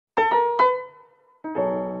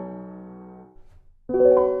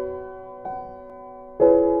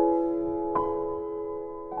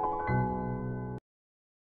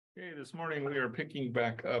This morning we are picking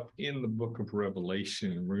back up in the book of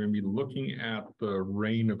Revelation. We're going to be looking at the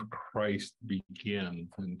reign of Christ begins,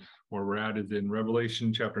 and where we're at is in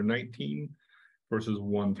Revelation chapter 19, verses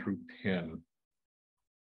 1 through 10.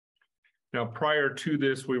 Now, prior to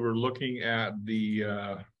this, we were looking at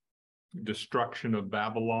the destruction of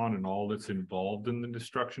Babylon and all that's involved in the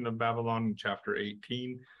destruction of Babylon in chapter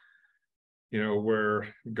 18.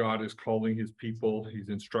 Where God is calling his people, he's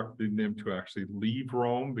instructing them to actually leave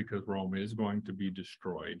Rome because Rome is going to be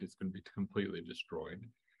destroyed. It's going to be completely destroyed.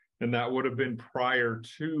 And that would have been prior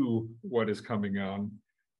to what is coming on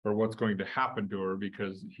or what's going to happen to her,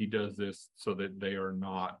 because he does this so that they are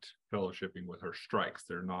not fellowshipping with her strikes.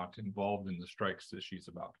 They're not involved in the strikes that she's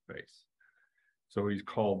about to face. So he's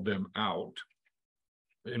called them out.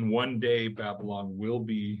 In one day, Babylon will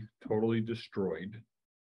be totally destroyed.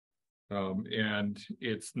 And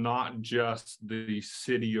it's not just the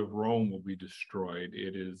city of Rome will be destroyed.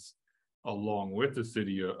 It is along with the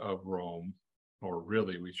city of Rome, or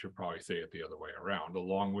really we should probably say it the other way around,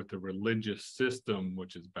 along with the religious system,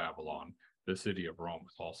 which is Babylon, the city of Rome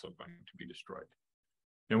is also going to be destroyed.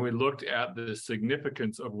 And we looked at the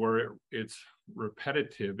significance of where it's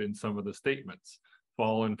repetitive in some of the statements.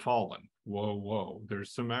 Fallen, fallen, whoa, whoa.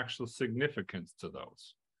 There's some actual significance to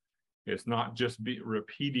those. It's not just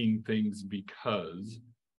repeating things because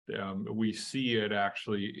we see it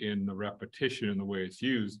actually in the repetition and the way it's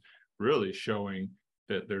used, really showing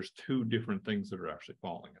that there's two different things that are actually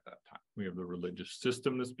falling at that time. We have the religious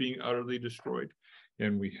system that's being utterly destroyed,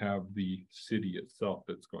 and we have the city itself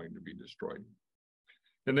that's going to be destroyed.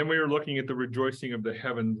 And then we were looking at the rejoicing of the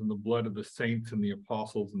heavens, and the blood of the saints and the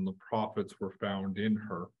apostles and the prophets were found in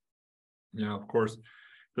her. Now, of course,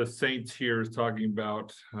 the saints here is talking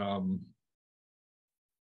about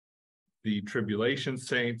the tribulation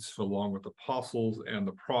saints, along with apostles and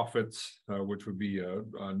the prophets, which would be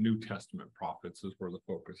New Testament prophets, is where the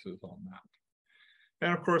focus is on that.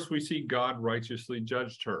 And of course, we see God righteously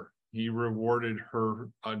judged her. He rewarded her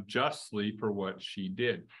justly for what she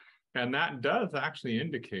did. And that does actually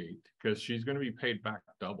indicate, because she's going to be paid back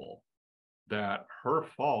double, that her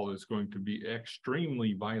fall is going to be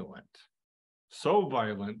extremely violent. So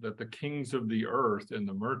violent that the kings of the earth and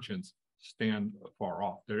the merchants stand far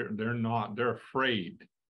off. They're afraid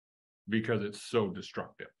because it's so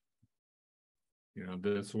destructive.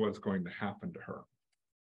 This is what's going to happen to her.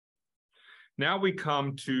 Now we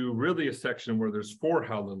come to really a section where there's 4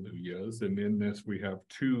 hallelujahs, and in this we have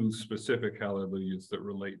 2 specific hallelujahs that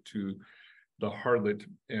relate to the harlot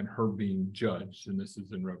and her being judged, and this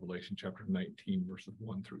is in Revelation chapter 19, verses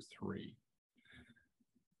 1 through 3.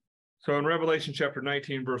 So in Revelation chapter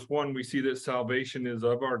 19, verse 1, we see that salvation is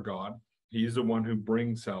of our God. He's the one who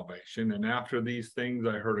brings salvation. And after these things,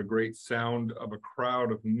 I heard a great sound of a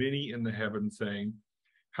crowd of many in the heavens saying,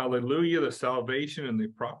 Hallelujah, the salvation and the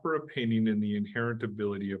proper opinion and the inherent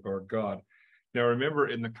ability of our God. Now remember,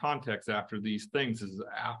 in the context, after these things is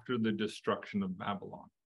after the destruction of Babylon.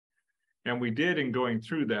 And we did, in going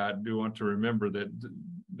through that, do want to remember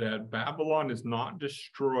that Babylon is not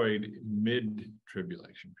destroyed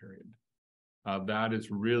mid-tribulation period. That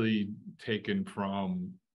is really taken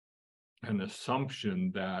from an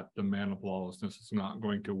assumption that the man of lawlessness is not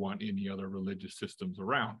going to want any other religious systems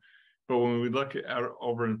around. But when we look at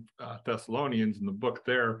over in Thessalonians, in the book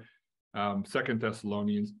there, 2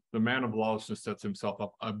 Thessalonians, the man of lawlessness sets himself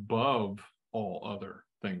up above all other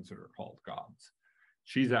things that are called gods.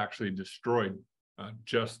 She's actually destroyed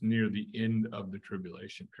just near the end of the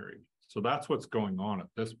tribulation period. So that's what's going on at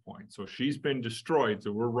this point. So she's been destroyed.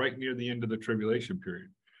 So we're right near the end of the tribulation period.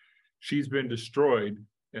 She's been destroyed.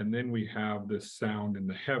 And then we have this sound in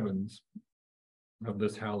the heavens of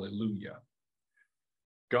this hallelujah.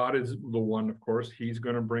 God is the one, of course, he's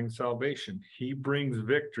going to bring salvation. He brings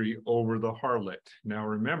victory over the harlot. Now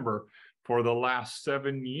remember, for the last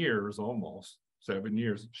 7 years, almost 7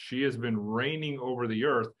 years, she has been reigning over the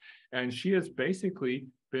earth, and she has basically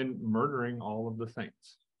been murdering all of the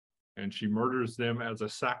saints. And she murders them as a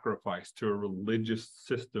sacrifice to a religious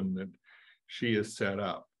system that she has set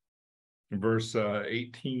up. In verse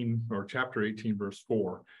 18, or chapter 18, verse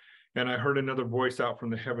 4, and I heard another voice out from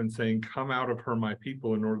the heavens saying, Come out of her, my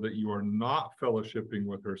people, in order that you are not fellowshipping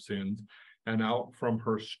with her sins, and out from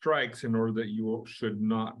her strikes, in order that you should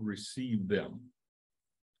not receive them.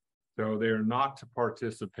 So they are not to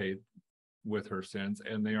participate with her sins,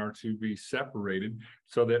 and they are to be separated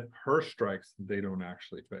so that her strikes they don't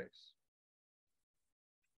actually face.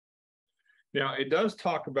 Now, it does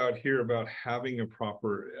talk about here about having a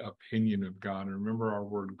proper opinion of God. And remember, our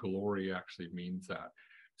word glory actually means that.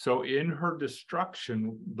 So in her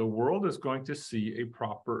destruction, the world is going to see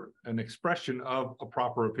an expression of a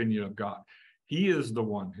proper opinion of God. He is the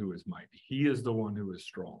one who is mighty. He is the one who is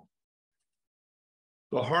strong.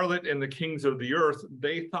 The harlot and the kings of the earth,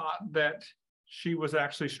 they thought that she was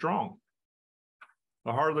actually strong.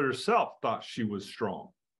 The harlot herself thought she was strong.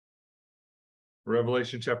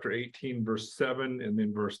 Revelation chapter 18, verse 7, and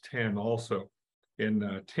then verse 10 also.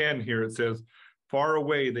 In 10 here it says, far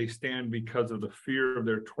away they stand because of the fear of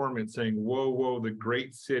their torment, saying, woe, woe, the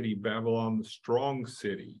great city, Babylon, the strong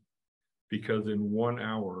city, because in 1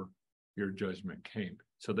 hour your judgment came.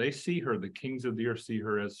 So they see her, the kings of the earth see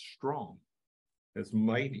her as strong, as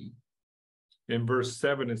mighty. In verse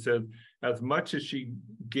 7 it says, as much as she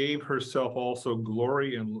gave herself also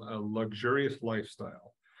glory and a luxurious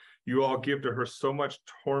lifestyle, you all give to her so much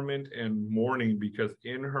torment and mourning, because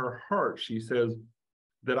in her heart she says,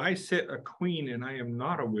 that I sit a queen and I am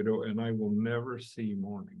not a widow, and I will never see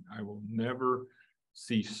mourning. I will never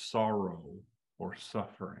see sorrow or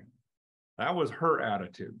suffering. That was her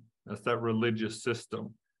attitude. That's that religious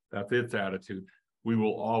system. That's its attitude. We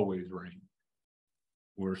will always reign.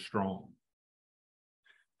 We're strong.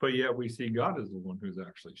 But yet we see God as the one who's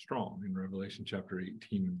actually strong in Revelation chapter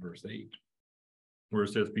 18 and verse 8, where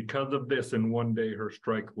it says, because of this in 1 day her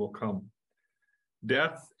strike will come.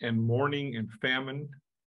 Death and mourning and famine,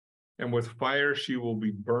 and with fire she will be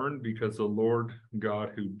burned, because the Lord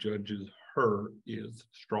God who judges her is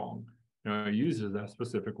strong. Now, it uses that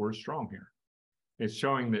specific word strong here. It's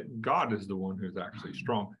showing that God is the one who's actually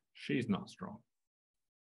strong. She's not strong.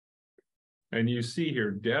 And you see here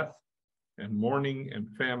death and mourning and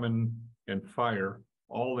famine and fire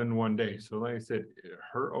all in 1 day. So like I said,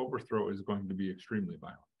 her overthrow is going to be extremely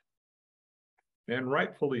violent. And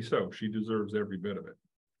rightfully so. She deserves every bit of it.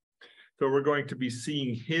 So we're going to be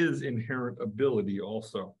seeing his inherent ability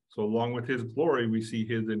also. So along with his glory, we see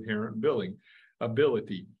his inherent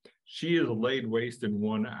ability. She is laid waste in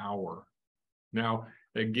 1 hour. Now,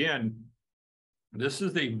 again, this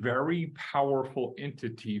is a very powerful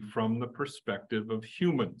entity from the perspective of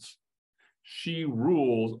humans. She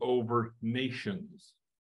rules over nations.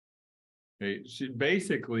 Okay? She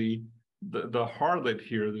basically, the harlot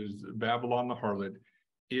here, there's Babylon the harlot,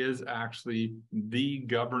 is actually the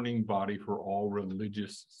governing body for all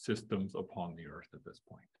religious systems upon the earth at this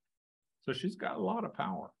point. So she's got a lot of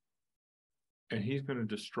power. And he's going to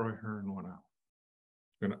destroy her in 1 hour.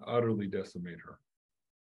 He's going to utterly decimate her.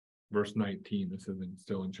 Verse 19, this is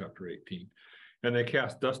still in chapter 18. And they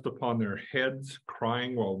cast dust upon their heads,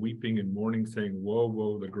 crying while weeping and mourning, saying, woe,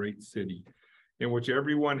 woe, the great city, in which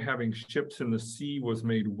everyone having ships in the sea was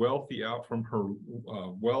made wealthy out from her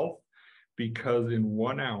wealth, because in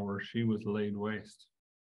 1 hour she was laid waste.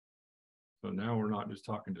 So now we're not just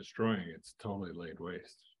talking destroying, it's totally laid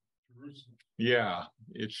waste. Yeah,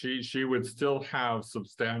 she would still have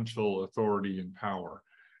substantial authority and power.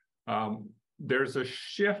 There's a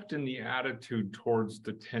shift in the attitude towards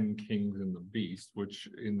the 10 kings and the beast,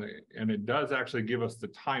 and it does actually give us the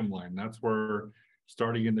timeline. That's where,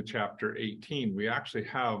 starting in the chapter 18, we actually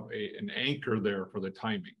have an anchor there for the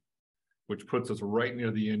timing, which puts us right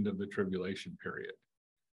near the end of the tribulation period.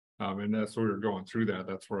 And that's where we're going through that.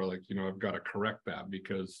 That's where, I've got to correct that,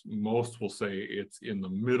 because most will say it's in the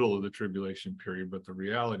middle of the tribulation period, but the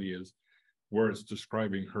reality is where it's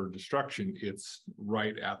describing her destruction, it's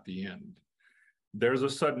right at the end. There's a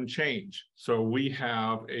sudden change. So we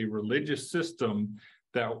have a religious system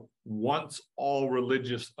that wants all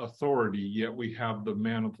religious authority, yet we have the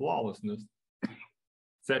man of lawlessness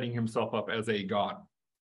setting himself up as a god.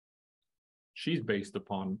 She's based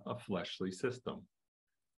upon a fleshly system.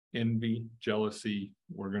 Envy, jealousy,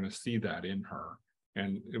 we're going to see that in her.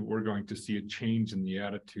 And we're going to see a change in the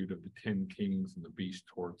attitude of the 10 kings and the beast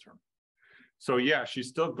towards her. So yeah, she's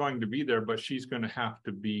still going to be there, but she's going to have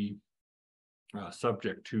to be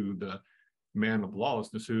subject to the man of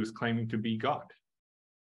lawlessness who is claiming to be God.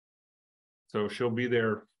 So she'll be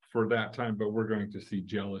there for that time, but we're going to see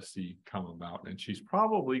jealousy come about, and she's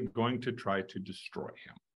probably going to try to destroy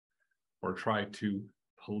him or try to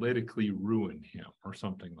politically ruin him or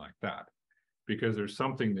something like that, because there's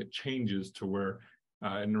something that changes to where,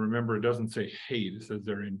 and remember, it doesn't say hate, it says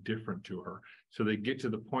they're indifferent to her. So they get to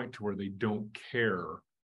the point to where they don't care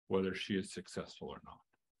whether she is successful or not.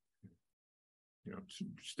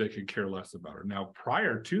 They could care less about her. Now,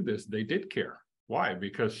 prior to this, they did care. Why?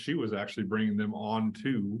 Because she was actually bringing them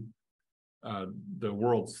onto the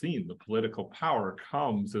world scene. The political power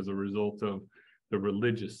comes as a result of the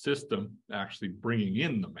religious system actually bringing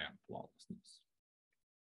in the man of lawlessness.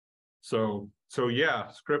 So yeah,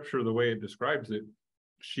 scripture, the way it describes it,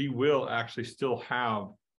 she will actually still have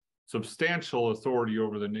substantial authority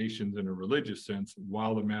over the nations in a religious sense,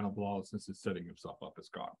 while the man of lawlessness is setting himself up as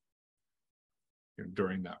God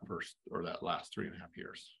during that first or that last 3.5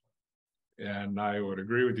 years. And I would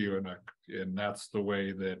agree with you, and that's the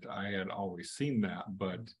way that I had always seen that.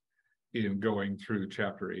 But in going through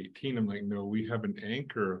chapter 18, I'm like, no, we have an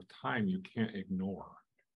anchor of time you can't ignore.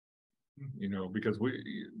 Because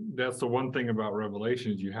that's the one thing about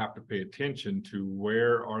Revelation is you have to pay attention to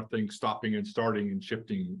where are things stopping and starting and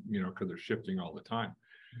shifting, because they're shifting all the time.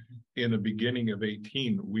 In the beginning of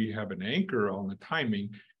 18, we have an anchor on the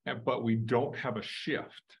timing, but we don't have a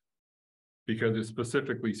shift because it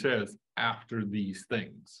specifically says after these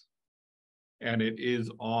things. And it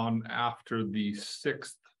is on after the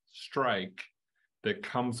 6th strike that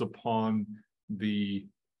comes upon the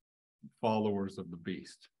followers of the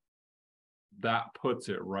beast. That puts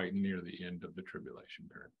it right near the end of the tribulation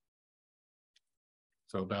period.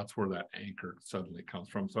 So that's where that anchor suddenly comes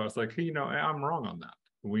from. So I was like, hey, I'm wrong on that.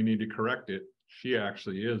 We need to correct it. She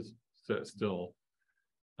actually is still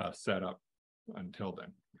set up until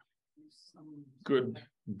then.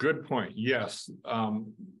 Good point. Yes.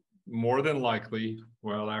 More than likely,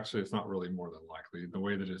 well, actually, it's not really more than likely. The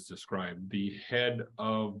way that it's described, the head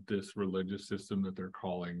of this religious system that they're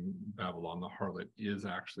calling Babylon the harlot is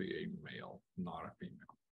actually a male, not a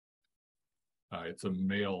female. It's a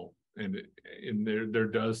male, and there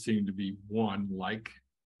does seem to be one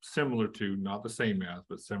similar to, not the same as,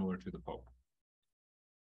 but similar to the Pope.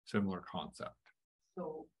 Similar concept.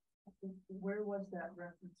 So, where was that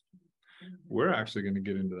reference to? We're actually going to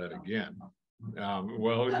get into that again.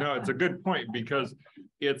 Well, no, it's a good point because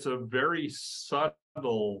it's a very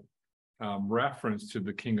subtle reference to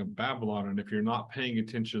the king of Babylon. And if you're not paying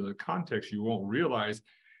attention to the context, you won't realize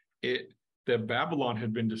that Babylon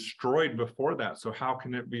had been destroyed before that. So how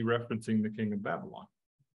can it be referencing the king of Babylon?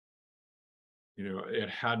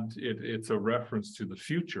 It's a reference to the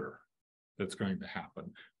future that's going to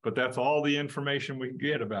happen. But that's all the information we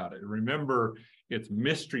get about it. Remember, it's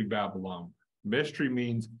mystery Babylon. Mystery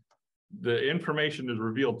means the information is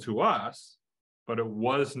revealed to us, but it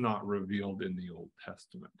was not revealed in the Old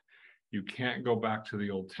Testament. You can't go back to the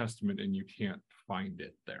Old Testament and you can't find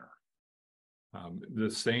it there.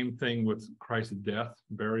 The same thing with Christ's death,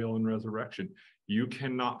 burial, and resurrection. You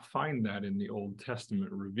cannot find that in the Old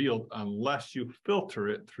Testament revealed unless you filter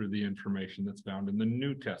it through the information that's found in the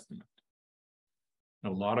New Testament. A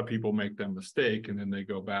lot of people make that mistake, and then they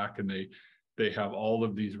go back and they have all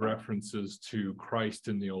of these references to Christ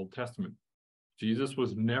in the Old Testament. Jesus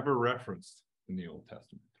was never referenced in the Old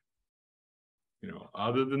Testament.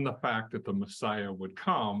 Other than the fact that the Messiah would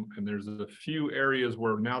come, and there's a few areas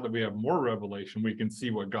where now that we have more revelation, we can see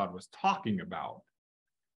what God was talking about.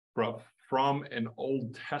 But from an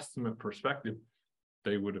Old Testament perspective,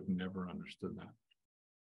 they would have never understood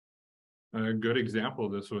that. A good example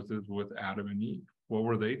of this was with Adam and Eve. What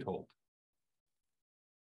were they told?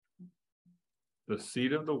 The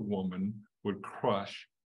seed of the woman would crush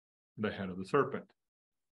the head of the serpent.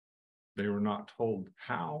 They were not told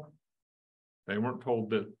how. They weren't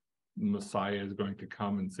told that Messiah is going to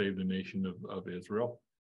come and save the nation of Israel.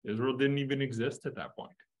 Israel didn't even exist at that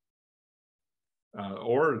point.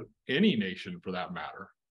 Or any nation for that matter.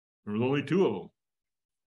 There was only 2 of them.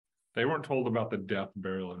 They weren't told about the death,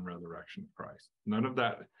 burial, and resurrection of Christ. None of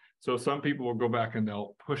that. So some people will go back and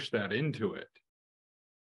they'll push that into it.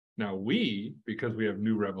 Now we, because we have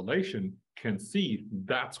new revelation, can see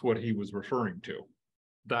that's what he was referring to.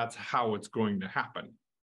 That's how it's going to happen.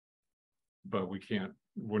 But we can't,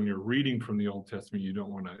 when you're reading from the Old Testament, you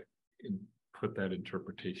don't want to put that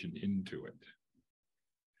interpretation into it.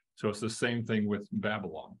 So it's the same thing with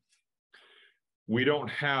Babylon. We don't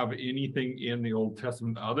have anything in the Old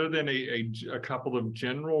Testament other than a couple of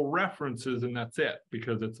general references, and that's it,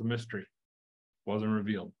 because it's a mystery. It wasn't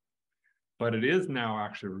revealed. But it is now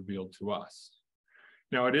actually revealed to us.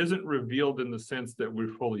 Now, it isn't revealed in the sense that we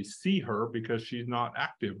fully see her because she's not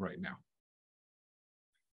active right now.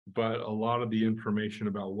 But a lot of the information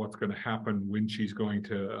about what's going to happen when she's going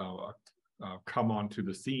to come onto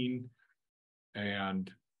the scene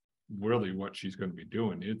and really what she's going to be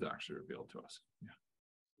doing is actually revealed to us. Yeah.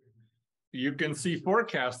 You can see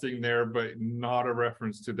forecasting there, but not a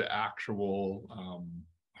reference to the actual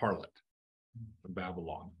harlot, the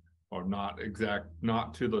Babylon, or not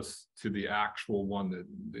to the actual one that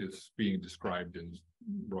is being described in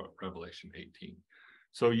Revelation 18.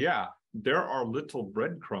 So yeah, there are little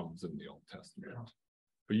breadcrumbs in the Old Testament,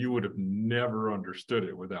 but you would have never understood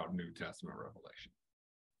it without New Testament revelation.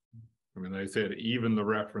 I mean, they said even the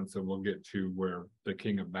reference that we'll get to where the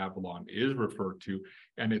king of Babylon is referred to,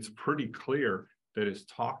 and it's pretty clear that it's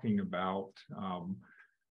talking about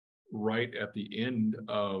right at the end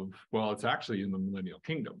of, well, it's actually in the millennial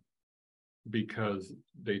kingdom, because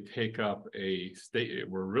they take up a state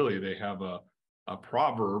where really they have a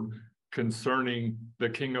proverb concerning the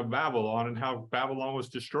king of Babylon and how Babylon was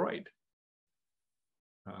destroyed.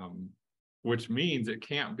 Which means it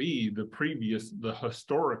can't be the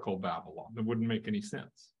historical Babylon. That wouldn't make any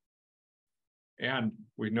sense. And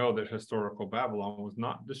we know that historical Babylon was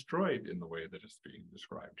not destroyed in the way that it's being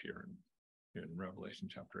described here in Revelation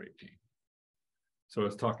chapter 18. So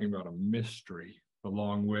it's talking about a mystery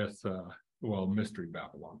along with, mystery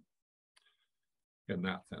Babylon in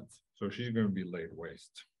that sense. So she's going to be laid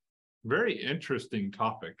waste. Very interesting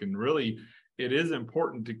topic. And really, it is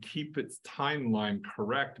important to keep its timeline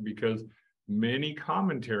correct, because many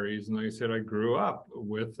commentaries, and like I said, I grew up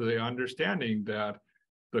with the understanding that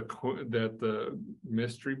the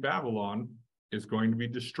mystery Babylon is going to be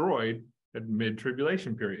destroyed at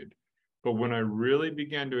mid-tribulation period. But when I really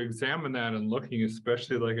began to examine that and looking,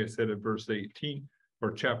 especially like I said at verse 18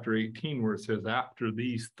 or chapter 18, where it says after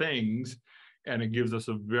these things, and it gives us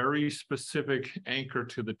a very specific anchor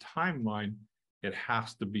to the timeline, it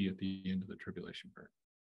has to be at the end of the tribulation period.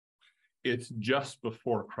 It's just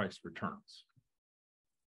before Christ returns.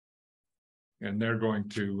 And they're going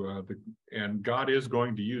to, and God is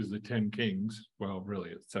going to use the 10 kings. Well,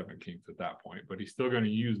 really it's 7 kings at that point, but he's still going to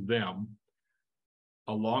use them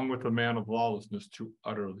along with the man of lawlessness to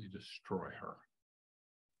utterly destroy her.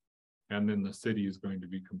 And then the city is going to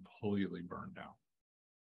be completely burned down.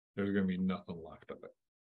 There's going to be nothing left of it.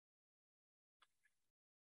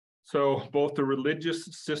 So both the religious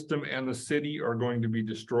system and the city are going to be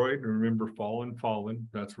destroyed. Remember, fallen.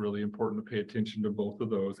 That's really important to pay attention to both of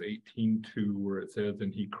those. 18:2, where it says,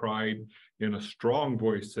 and he cried in a strong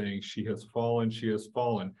voice saying, she has fallen, she has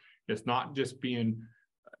fallen. It's not just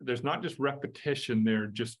there's not just repetition there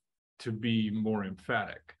just to be more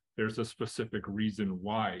emphatic. There's a specific reason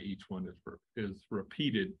why each one is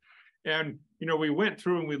repeated. And, we went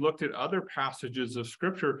through and we looked at other passages of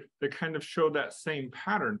scripture that kind of show that same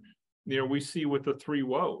pattern. We see with the 3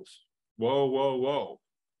 woes, woe, woe, woe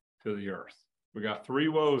to the earth. We got 3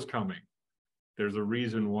 woes coming. There's a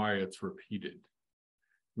reason why it's repeated.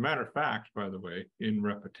 Matter of fact, by the way, in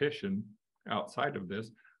repetition outside of this,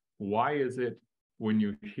 why is it when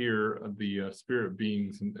you hear the spirit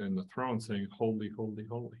beings and the throne saying, holy, holy,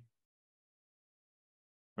 holy?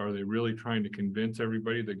 Are they really trying to convince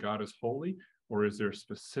everybody that God is holy? Or is there a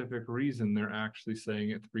specific reason they're actually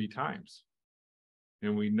saying it 3 times?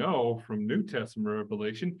 And we know from New Testament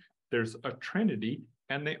revelation, there's a Trinity,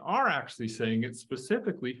 and they are actually saying it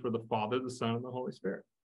specifically for the Father, the Son, and the Holy Spirit,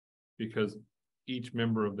 because each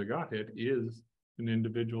member of the Godhead is an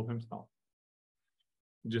individual himself.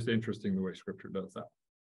 Just interesting the way Scripture does that.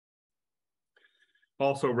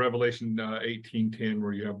 Also, Revelation 18:10,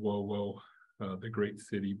 where you have woe, woe, the great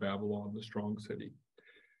city, Babylon, the strong city,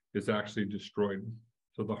 is actually destroyed.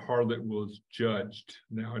 So the harlot was judged.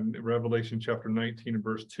 Now in Revelation chapter 19 and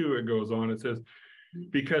verse 2, it goes on, it says,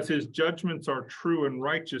 because his judgments are true and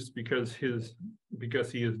righteous, because he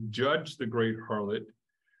has judged the great harlot,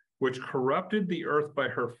 which corrupted the earth by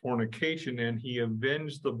her fornication, and he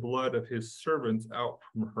avenged the blood of his servants out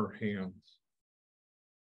from her hands.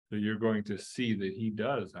 So you're going to see that he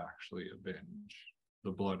does actually avenge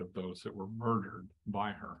the blood of those that were murdered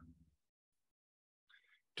by her.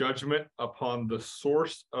 Judgment upon the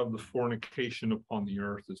source of the fornication upon the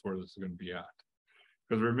earth is where this is going to be at.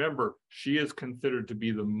 Because remember, she is considered to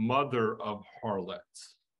be the mother of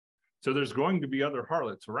harlots. So there's going to be other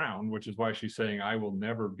harlots around, which is why she's saying, I will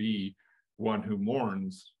never be one who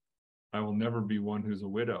mourns. I will never be one who's a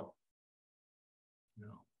widow.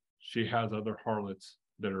 She has other harlots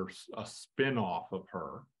that are a spin-off of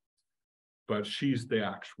her, but she's the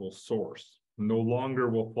actual source. No longer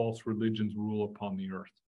will false religions rule upon the earth.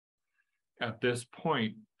 At this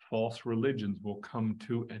point, false religions will come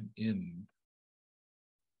to an end.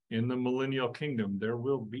 In the millennial kingdom, there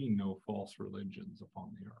will be no false religions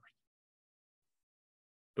upon the earth.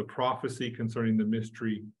 The prophecy concerning the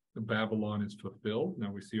mystery of Babylon is fulfilled.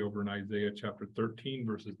 Now we see over in Isaiah chapter 13,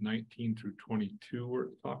 verses 19 through 22, where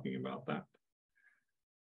it's talking about that.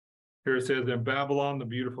 Here it says, in Babylon, the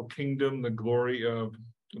beautiful kingdom, the glory of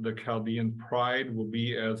the Chaldean pride will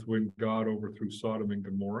be as when God overthrew Sodom and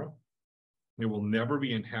Gomorrah. It will never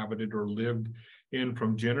be inhabited or lived in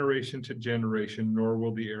from generation to generation, nor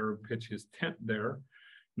will the Arab pitch his tent there,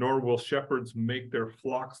 nor will shepherds make their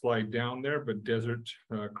flocks lie down there, but desert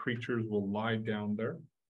creatures will lie down there.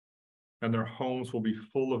 And their homes will be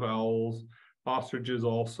full of owls. Ostriches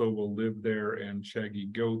also will live there, and shaggy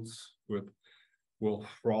goats with will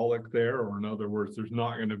frolic there, or in other words, there's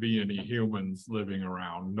not going to be any humans living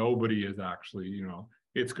around. Nobody is actually,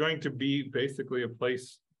 it's going to be basically a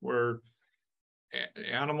place where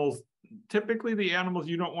animals, typically the animals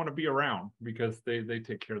you don't want to be around because they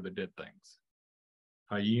take care of the dead things.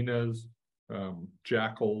 Hyenas,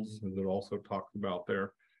 jackals, as it also talks about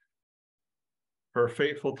there. Her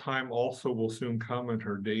fateful time also will soon come, and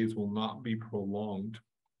her days will not be prolonged.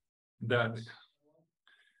 That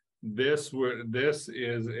this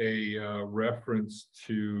is a reference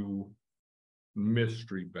to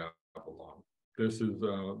Mystery Babylon. This is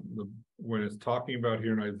when it's talking about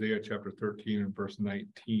here in Isaiah chapter 13 and verse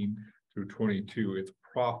 19 through 22, it's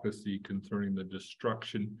prophecy concerning the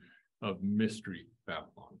destruction of Mystery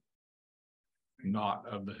Babylon, not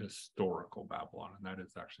of the historical Babylon. And that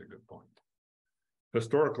is actually a good point.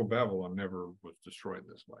 Historical Babylon never was destroyed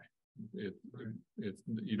this way.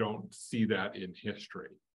 You don't see that in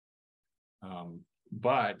history.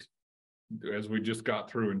 But as we just got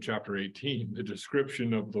through in chapter 18, the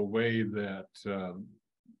description of the way that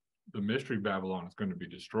the Mystery Babylon is going to be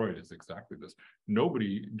destroyed is exactly this.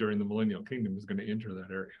 Nobody during the millennial kingdom is going to enter that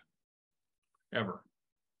area, ever.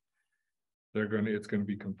 It's going to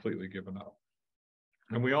be completely given up.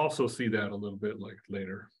 And we also see that a little bit like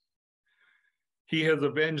later. He has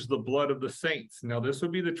avenged the blood of the saints. Now, this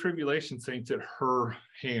would be the tribulation saints at her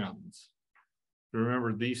hands.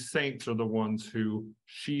 Remember, these saints are the ones who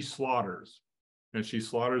she slaughters, and she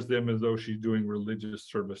slaughters them as though she's doing religious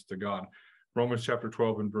service to God. Romans chapter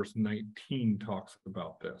 12 and verse 19 talks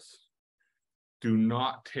about this. Do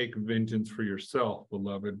not take vengeance for yourself,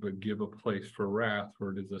 beloved, but give a place for wrath,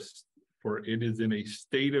 for it is in a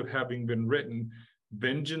state of having been written,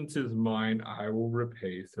 vengeance is mine, I will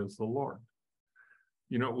repay, says the Lord.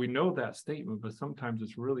 We know that statement, but sometimes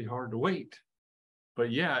it's really hard to wait.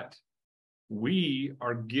 But yet, we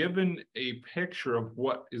are given a picture of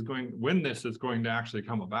when this is going to actually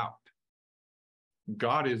come about.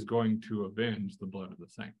 God is going to avenge the blood of the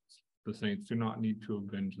saints. The saints do not need to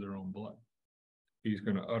avenge their own blood. He's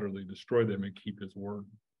going to utterly destroy them and keep his word.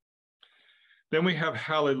 Then we have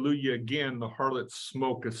hallelujah again. The harlot's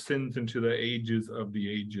smoke ascends into the ages of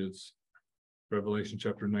the ages. Revelation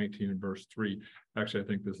chapter 19 and verse 3. Actually, I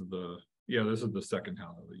think this is the second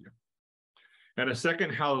hallelujah. And a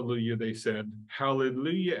second hallelujah, they said,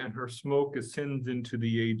 hallelujah, and her smoke ascends into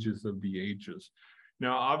the ages of the ages.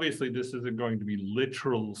 Now, obviously, this isn't going to be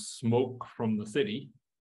literal smoke from the city,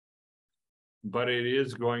 but it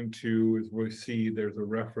is going to, as we see, there's a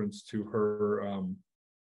reference to her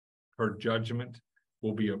judgment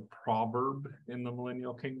will be a proverb in the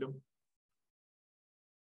millennial kingdom.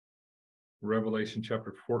 Revelation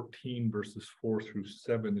chapter 14, verses 4 through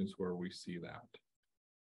 7 is where we see that.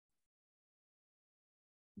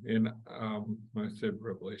 I said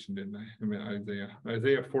Revelation, didn't I? I mean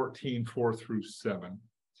Isaiah 14, 4 through 7.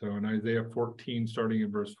 So in Isaiah 14, starting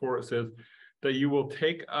in verse 4, it says that you will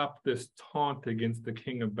take up this taunt against the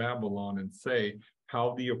king of Babylon and say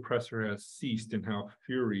how the oppressor has ceased and how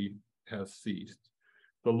fury has ceased.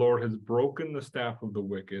 The Lord has broken the staff of the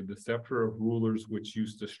wicked, the scepter of rulers which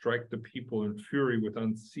used to strike the people in fury with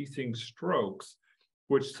unceasing strokes,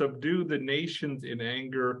 which subdue the nations in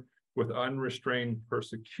anger with unrestrained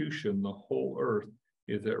persecution. The whole earth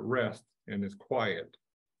is at rest and is quiet.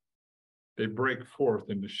 They break forth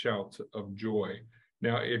into shouts of joy.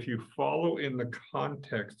 Now, if you follow in the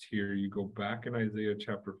context here, you go back in Isaiah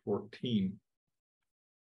chapter 14,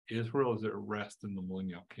 Israel is at rest in the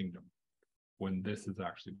millennial kingdom when this is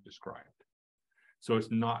actually described. So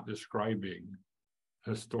it's not describing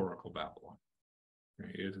historical Babylon.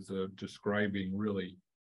 It is describing really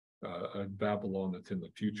a Babylon that's in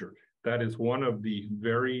the future. That is one of the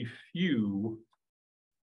very few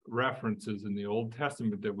references in the Old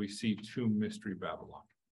Testament that we see to Mystery Babylon.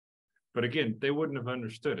 But again, they wouldn't have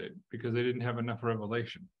understood it because they didn't have enough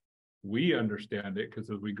revelation. We understand it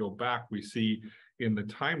because as we go back, we see in the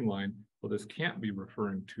timeline, well, this can't be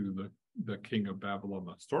referring to the king of Babylon,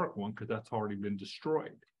 the historic one, because that's already been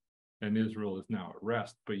destroyed. And Israel is now at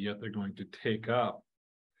rest, but yet they're going to take up,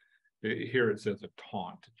 here it says a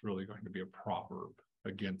taunt. It's really going to be a proverb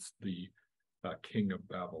against the king of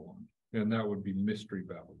Babylon. And that would be Mystery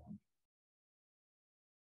Babylon.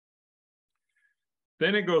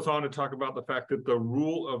 Then it goes on to talk about the fact that the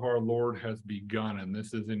rule of our Lord has begun. And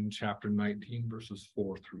this is in chapter 19, verses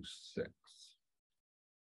 4 through 6.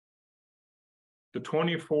 The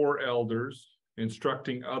 24 elders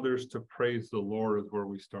instructing others to praise the Lord is where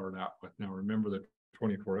we start out with. Now, remember that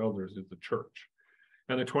 24 elders is the church.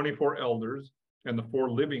 And the 24 elders and the 4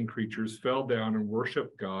 living creatures fell down and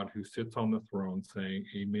worshiped God who sits on the throne, saying,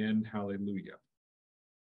 Amen, hallelujah.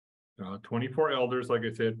 24 elders, like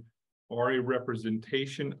I said, are a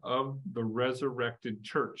representation of the resurrected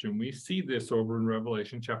church. And we see this over in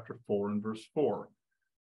Revelation chapter 4 and verse 4.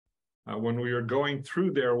 When we were going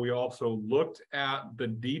through there, we also looked at the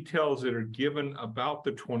details that are given about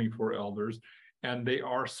the 24 elders, and they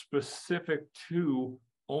are specific to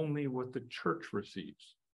only what the church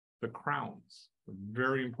receives, the crowns.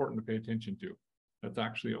 Very important to pay attention to. That's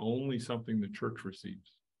actually only something the church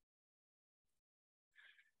receives.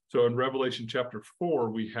 So in Revelation chapter 4,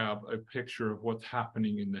 we have a picture of what's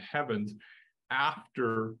happening in the heavens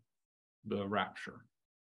after the rapture,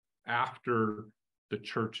 after the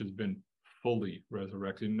church has been fully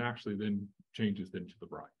resurrected, and actually then changes into the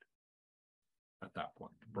bride at that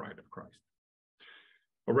point, the bride of Christ.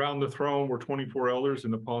 Around the throne were 24 elders,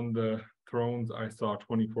 and upon the thrones I saw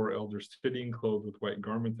 24 elders sitting, clothed with white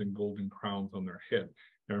garments and golden crowns on their head.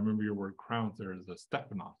 Now remember, your word crowns there is the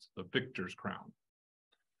Stephanos, the victor's crown.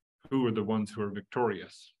 Who are the ones who are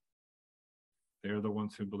victorious? They're the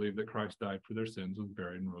ones who believe that Christ died for their sins, was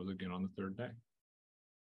buried, and rose again on the third day.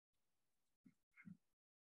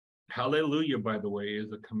 Hallelujah, by the way,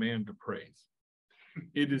 is a command to praise.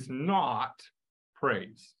 It is not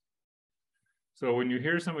praise. So when you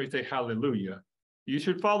hear somebody say hallelujah, you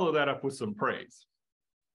should follow that up with some praise,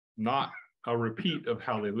 not a repeat of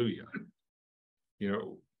hallelujah. You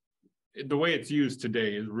know, the way it's used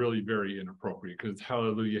today is really very inappropriate because it's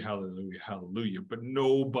hallelujah, hallelujah, hallelujah, but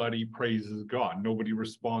nobody praises God. Nobody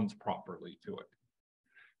responds properly to it.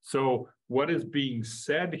 So what is being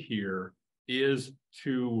said here is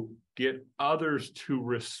to get others to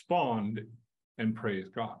respond and praise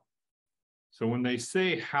God. So when they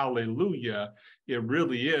say hallelujah, it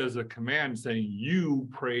really is a command saying you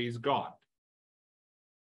praise God.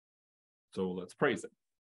 So let's praise it.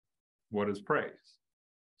 What is praise?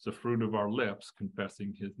 It's the fruit of our lips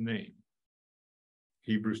confessing his name.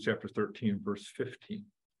 Hebrews chapter 13, verse 15.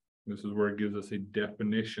 This is where it gives us a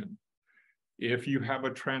definition. If you have a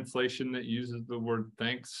translation that uses the word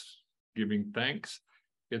thanks, giving thanks,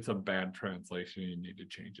 it's a bad translation. You need to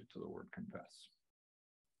change it to the word confess.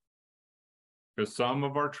 Because some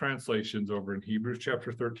of our translations over in Hebrews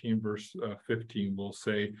chapter 13, verse 15 will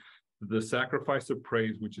say the sacrifice of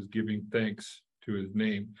praise, which is giving thanks to his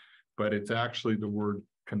name, but it's actually the word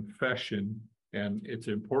confession, and it's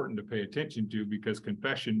important to pay attention to because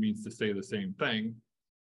confession means to say the same thing,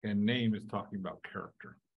 and name is talking about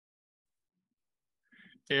character.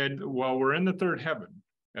 And while we're in the third heaven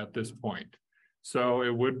at this point, so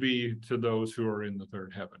it would be to those who are in the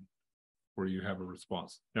third heaven where you have a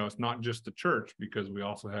response. Now, it's not just the church, because we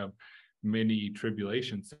also have many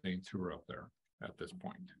tribulation saints who are up there at this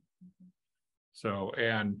point. So,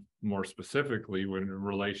 and more specifically, when in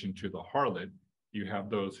relation to the harlot, you have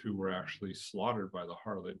those who were actually slaughtered by the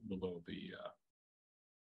harlot below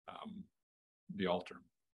the altar.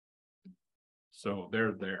 So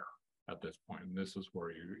they're there at this point, and this is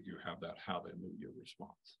where you have that hallelujah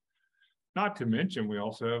response. Not to mention, we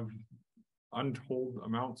also have untold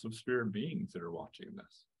amounts of spirit beings that are watching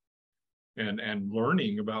this and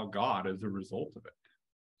learning about God as a result of it.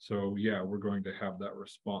 So yeah, we're going to have that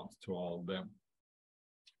response to all of them.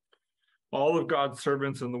 All of God's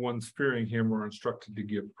servants and the ones fearing him were instructed to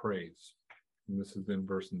give praise. And this is in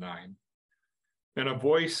verse 9. And a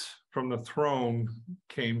voice from the throne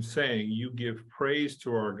came saying, you give praise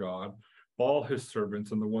to our God, all his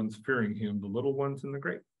servants and the ones fearing him, the little ones and the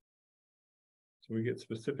great. So we get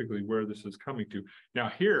specifically where this is coming to.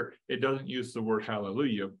 Now here, it doesn't use the word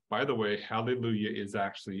hallelujah. By the way, hallelujah is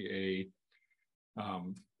actually a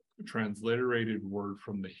transliterated word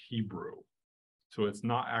from the Hebrew. So it's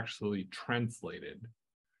not actually translated.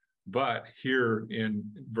 But here in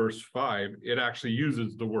verse 5, it actually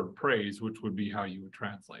uses the word praise, which would be how you would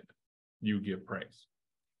translate it. You give praise.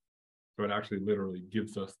 So it actually literally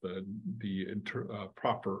gives us the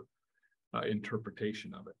proper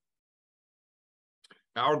interpretation of it.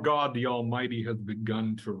 Our God, the Almighty, has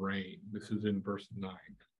begun to reign. This is in verse 9.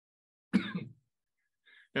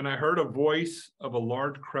 And I heard a voice of a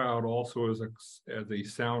large crowd, also as a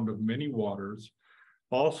sound of many waters,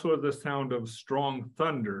 also the sound of strong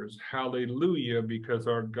thunders. Hallelujah, because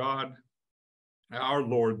our God, our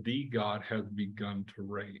Lord, the God, has begun to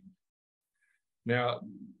reign. Now,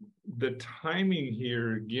 the timing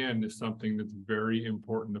here, again, is something that's very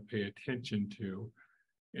important to pay attention to.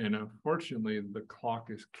 And unfortunately, the clock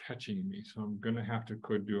is catching me. So I'm going to have to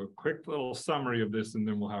do a quick little summary of this, and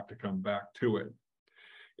then we'll have to come back to it.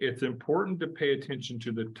 It's important to pay attention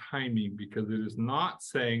to the timing, because it is not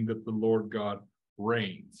saying that the Lord God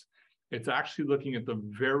reigns. It's actually looking at the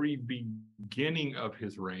very beginning of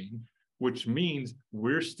his reign, which means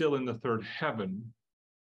we're still in the third heaven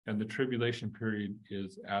And the tribulation period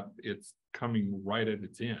it's coming right at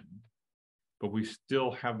its end. But we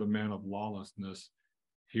still have the man of lawlessness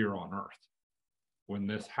here on earth. When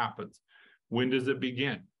this happens, when does it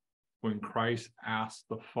begin? When Christ asks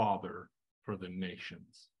the Father for the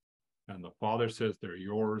nations. And the Father says, they're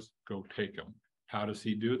yours, go take them. How does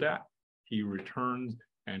he do that? He returns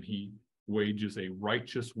and he wages a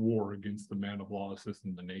righteous war against the man of lawlessness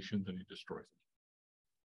and the nations, and he destroys them.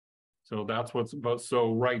 So that's what's about.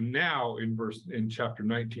 So right now in chapter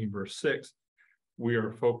 19, verse 6, we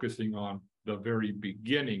are focusing on the very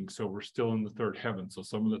beginning. So we're still in the third heaven. So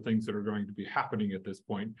some of the things that are going to be happening at this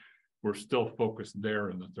point, we're still focused there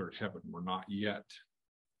in the third heaven. We're not yet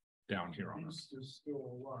down here on us. Beast is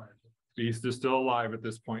still alive. Beast is still alive at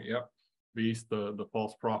this point. Yep. Beast, the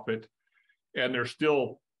false prophet. And they're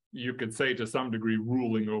still, you could say to some degree,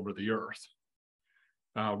 ruling over the earth.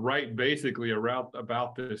 Right, basically around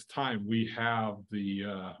about this time, we have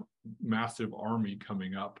the massive army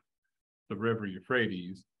coming up the river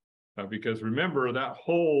Euphrates. Because remember that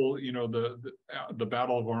whole, the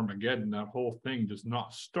Battle of Armageddon, that whole thing does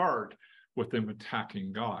not start with them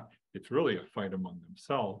attacking God. It's really a fight among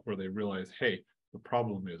themselves where they realize, hey, the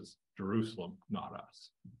problem is Jerusalem, not us.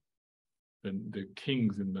 Then the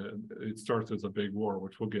kings it starts as a big war,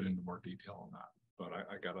 which we'll get into more detail on that. But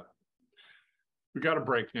we got a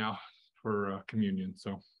break now for communion,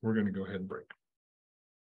 so we're going to go ahead and break.